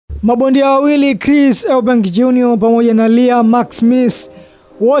Mabondia wawili Chris Eubank Jr. pamoja na Liam Max Smith,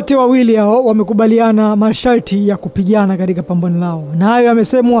 wote wawili hao wamekubaliana masharti ya kupigana katika pambano lao. Na hayo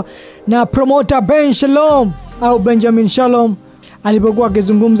yamesemwa na Promota Ben Shalom au Benjamin Shalom alipokuwa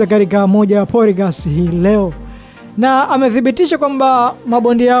akizungumza katika moja ya podcast hii leo. Na amethibitisha kwamba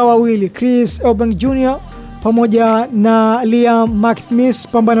mabondia hao wawili Chris Eubank Jr. pamoja na Liam Max Smith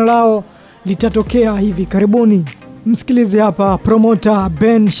pambano lao litatokea hivi karibuni. Msikilize hapa Promota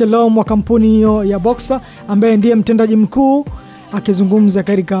Ben Shalom wa kampuni hiyo ya boxer ambaye ndiye mtendaji mkuu akizungumza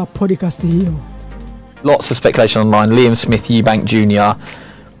katika podcast hiyo. Lots of speculation online. Liam Smith Eubank Jr.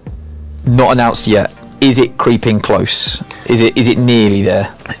 not announced yet. Is it creeping close? Is it nearly there?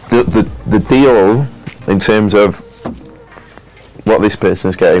 The deal in terms of what this person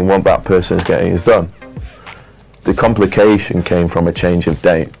is getting, what that person is getting is done. The complication came from a change of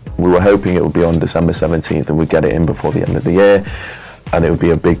date. We were hoping it would be on December 17th and we'd get it in before the end of the year and it would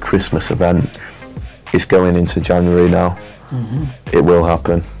be a big Christmas event. It's going into January now. It will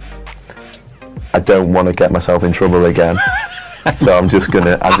happen. I don't want to get myself in trouble again. So I'm just,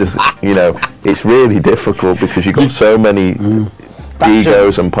 you know, it's really difficult because you've got so many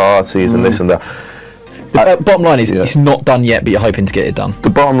egos and parties and this and that. The bottom line is it's not done yet, but you're hoping to get it done. The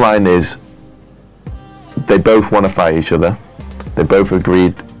bottom line is they both want to fight each other. They both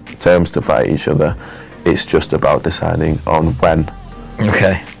agreed terms to fight each other. It's just about deciding on when.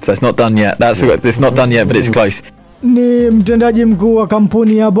 Okay, so it's not done yet. It's not done yet, but it's close. Ni mtendaji mkuu wa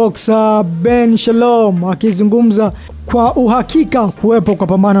kampuni ya boxer Ben Shalom akizungumza kwa uhakika kuwepo kwa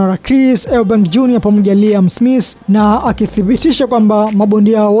pambano la Chris Eubank Jr. pamoja Liam Smith, na akithibitisha kwamba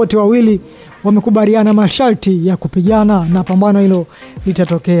mabondia wote wawili wamekubaliana masharti ya kupigana na pambano hilo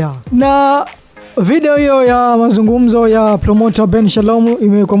litatokea. Na video hiyo ya mazungumzo ya Promota Ben Shalom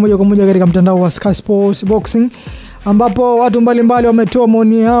imewekwa moja kwa moja katika mtandao wa Sky Sports Boxing, ambapo watu mbalimbali wametoa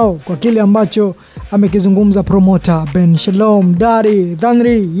maoni yao kwa kile ambacho amekizungumza Promota Ben Shalom.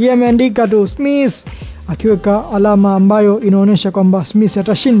 Dhanri yeye ameandika tu Smith akiweka alama ambayo inaonyesha kwamba Smith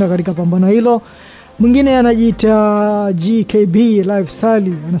atashinda katika pambano hilo. Mwingine anajiita GKB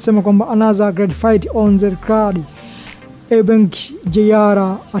Lifestyle anasema kwamba another great fight on the card. Eubank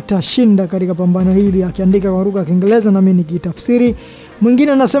Jr. atashinda katika pambano hili, akiandika kwa lugha ya Kiingereza na mimi nikitafsiri.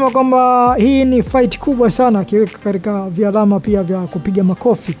 Mwingine anasema kwamba hii ni fight kubwa sana, akiweka katika vialama pia vya kupiga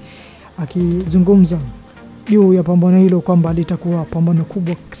makofi, akizungumza juu ya pambano hilo kwamba litakuwa pambano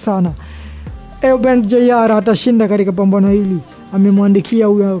kubwa sana. Eubank Jr. atashinda katika pambano hili, amemwandikia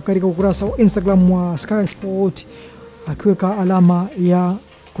huyo katika ukurasa wa Instagram wa Sky Sport akiweka alama ya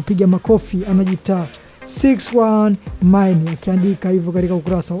kupiga makofi, anajiita 61 mine, akiandika hivyo katika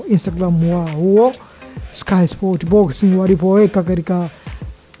ukurasa wa Instagram wa huo Sky Sport Boxing walipoweka katika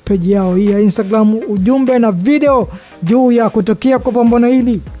page yao hii ya Instagram ujumbe na video juu ya kutokea kwa pambano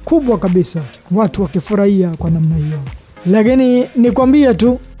hili kubwa kabisa, watu wakifurahia kwa namna hiyo. Lakini nikwambie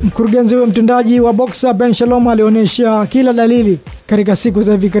tu, mkurugenzi wa mtendaji wa boxer Ben Shalom alionyesha kila dalili katika siku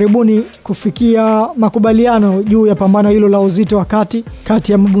za hivi karibuni kufikia makubaliano juu ya pambano hilo la uzito wa kati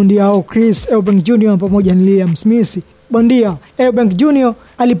ya mabondia hao Chris Eubank Jr. pamoja na Liam Smith. Bondia Eubank Jr.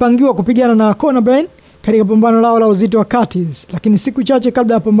 alipangiwa kupigana na Conor Ben katika pambano lao la uzito wa kati, lakini siku chache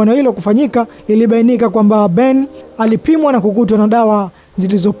kabla ya pambano hilo kufanyika ilibainika kwamba Ben alipimwa na kukutwa na dawa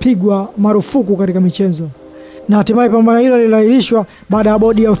zilizopigwa marufuku katika michezo. Na hatimaye pambano hilo liliahirishwa baada ya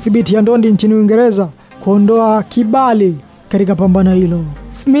bodi ya udhibiti ya ndondi nchini Uingereza kuondoa kibali katika pambano hilo.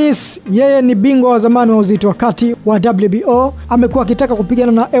 Smith yeye ni bingwa wa zamani wa uzito wa kati wa WBO, amekuwa akitaka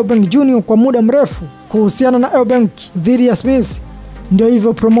kupigana na Eubank Jr. kwa muda mrefu. Kuhusiana na Eubank dhidi ya Smith, ndio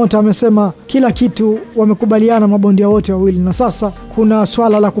hivyo Promota amesema kila kitu wamekubaliana mabondia wote wawili, na sasa kuna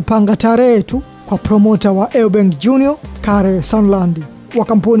swala la kupanga tarehe tu kwa Promota wa Eubank Jr. Kare Sunland wa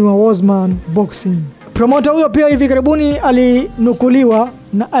kampuni wa Wasman Boxing. Promota huyo pia hivi karibuni alinukuliwa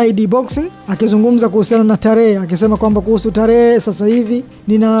na ID Boxing akizungumza kuhusiana na tarehe, akisema kwamba kuhusu tarehe sasa hivi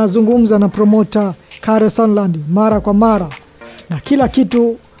ninazungumza na Promota Kare Sunland mara kwa mara na kila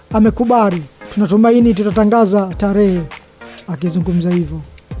kitu amekubali, tunatumaini tutatangaza tarehe, akizungumza hivyo.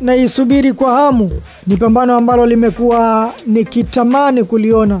 Na isubiri kwa hamu, ni pambano ambalo limekuwa nikitamani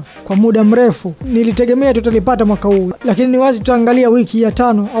kuliona kwa muda mrefu. Nilitegemea tutalipata mwaka huu, lakini ni wazi tutaangalia wiki ya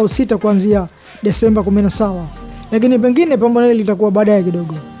 5 au 6 kuanzia Desemba 17. Lakini pengine pambano hili litakuwa baadaye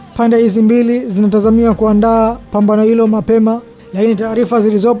kidogo. Pande hizi mbili zinatazamiwa kuandaa pambano hilo mapema, lakini taarifa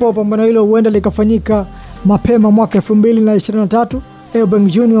zilizopo pambano hilo huenda likafanyika mapema mwaka 2023. Eubank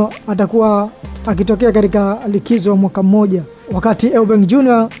Jr. atakuwa akitokea katika likizo wa mwaka mmoja, wakati Eubank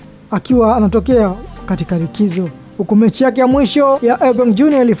Jr. akiwa anatokea katika likizo. Huku mechi yake ya mwisho ya Eubank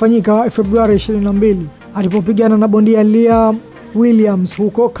Jr. ilifanyika Februari 22 alipopigana na bondia Liam Williams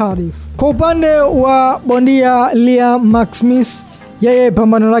huko Cardiff. Kwa upande wa bondia Liam Smith, yeye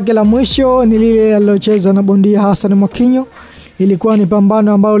pambano lake la mwisho ni lile alilocheza na bondia Hassan Mwakinyo. Ilikuwa ni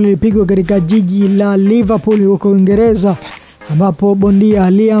pambano ambalo lilipigwa katika jiji la Liverpool huko Uingereza, ambapo bondia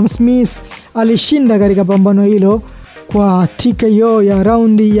Liam Smith alishinda katika pambano hilo kwa TKO ya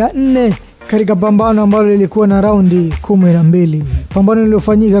raundi ya 4 katika pambano ambalo lilikuwa na raundi 12. Pambano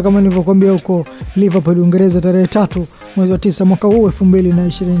lililofanyika kama nilivyokuambia huko Liverpool Uingereza tarehe 3 mwezi wa 9 mwaka huu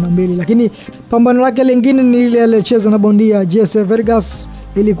 2022. Lakini pambano lake lingine ni lile alilocheza na bondia Jesse Vargas.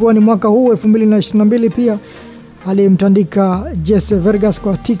 Ilikuwa ni mwaka huu 2022 pia. Alimtandika Jesse Vargas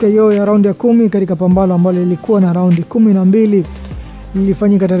kwa TKO ya raundi ya 10 katika pambano ambalo lilikuwa na raundi 12,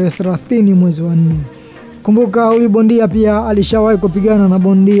 lilifanyika tarehe 30 mwezi wa 4. Kumbuka huyu bondia pia alishawahi kupigana na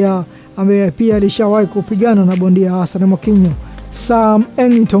bondia ambaye pia alishawahi kupigana na bondia Hassan Mwakinyo,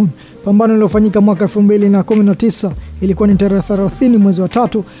 Samia.Tanzania. Pambano lilofanyika mwaka 2019, ilikuwa ni tarehe 30 mwezi wa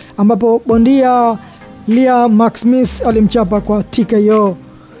 3, ambapo bondia Liam Smith alimchapa kwa TKO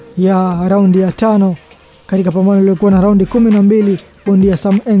ya raundi ya 5 katika pambano lilikuwa na raundi 12 bondia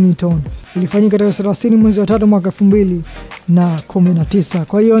Samia.Tanzania. Ilifanyika tarehe 30 mwezi wa 3 mwaka 2019.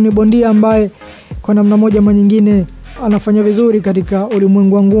 Kwa hiyo ni bondia ambaye kwa namna moja ama nyingine anafanya vizuri katika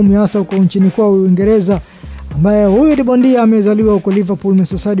ulimwengu wa ngumi, hasa huko nchini kwao Uingereza, ambaye huyu ni bondia amezaliwa huko Liverpool,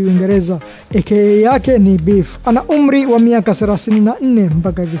 Merseyside, Uingereza. AKA yake ni Beef. Ana umri wa miaka 34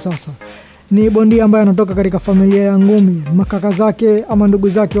 mpaka hivi sasa. Ni bondia ambaye anatoka katika familia ya ngumi. Makaka zake ama ndugu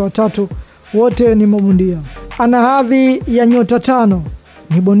zake watatu wote ni mabondia. Ana hadhi ya nyota 5.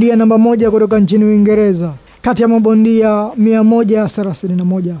 Ni bondia namba 1 kutoka nchini Uingereza kati ya mabondia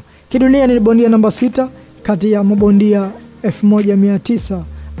 131. Kidunia ni bondia namba 6 kati ya mabondia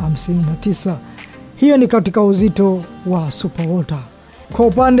 1959. Hiyo ni katika uzito wa super welter. Kwa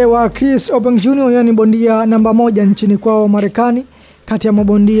upande wa Chris Eubank Jr., yeye ni bondia namba 1 nchini kwao Marekani kati ya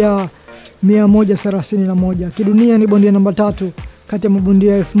mabondia 131. Kidunia ni bondia namba 3 kati ya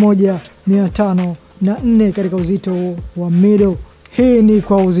mabondia 1504 katika uzito wa middle. Hii ni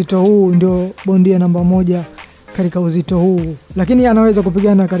kwa uzito huu ndio bondia namba 1 katika uzito huu, lakini anaweza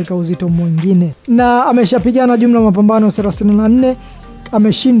kupigana katika uzito mwingine. Na ameshapigana jumla mapambano 34,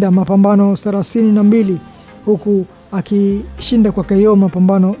 ameshinda mapambano 32 huku akishinda kwa KO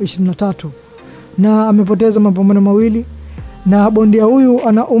mapambano 23, na amepoteza mapambano 2. Na bondia huyu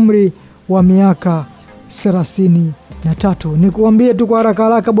ana umri wa miaka 33. Nikuambie tu kwa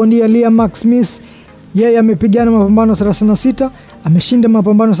haraka bondia Liam Smith, yeye amepigana mapambano 36, ameshinda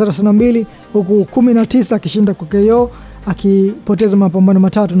mapambano 32 huku 19 akishinda kwa KO, akipoteza mapambano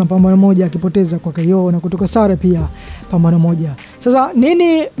 3 na pambano 1 akipoteza kwa KO, na kutoka sare pia pambano 1. Sasa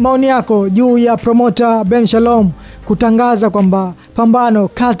nini maoni yako juu ya Promota Ben Shalom kutangaza kwamba pambano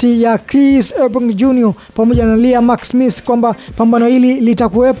kati ya Chris Eubank Jr. pamoja na Liam Smith kwamba pambano hili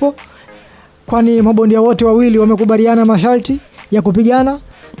litakuwepo, kwani mabondia wote wawili wamekubaliana masharti ya kupigana?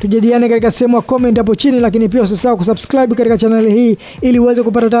 Tujadiliane katika sehemu ya comment hapo chini, lakini pia usisahau kusubscribe katika channel hii ili uweze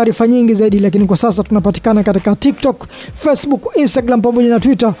kupata taarifa nyingi zaidi. Lakini kwa sasa tunapatikana katika TikTok, Facebook, Instagram pamoja na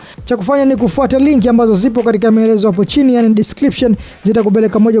Twitter. Cha kufanya ni kufuata link ambazo zipo katika maelezo hapo chini, yani description,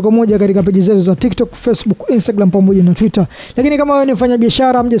 zitakupeleka moja kwa moja katika page zetu za TikTok, Facebook, Instagram pamoja na Twitter. Lakini kama wewe ni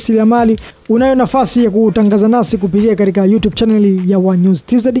mfanyabiashara, mjasiriamali, unayo nafasi ya kutangaza nasi kupitia katika YouTube channel ya One News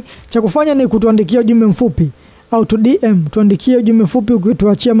TZ. Cha kufanya ni kutuandikia ujumbe mfupi au tu DM, tuandikie ujumbe mfupi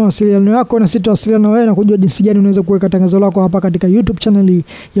ukituachia mawasiliano yako, na sisi tutawasiliana na wewe na kujua jinsi gani unaweza kuweka tangazo lako hapa katika YouTube channel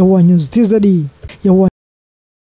ya One News TZ ya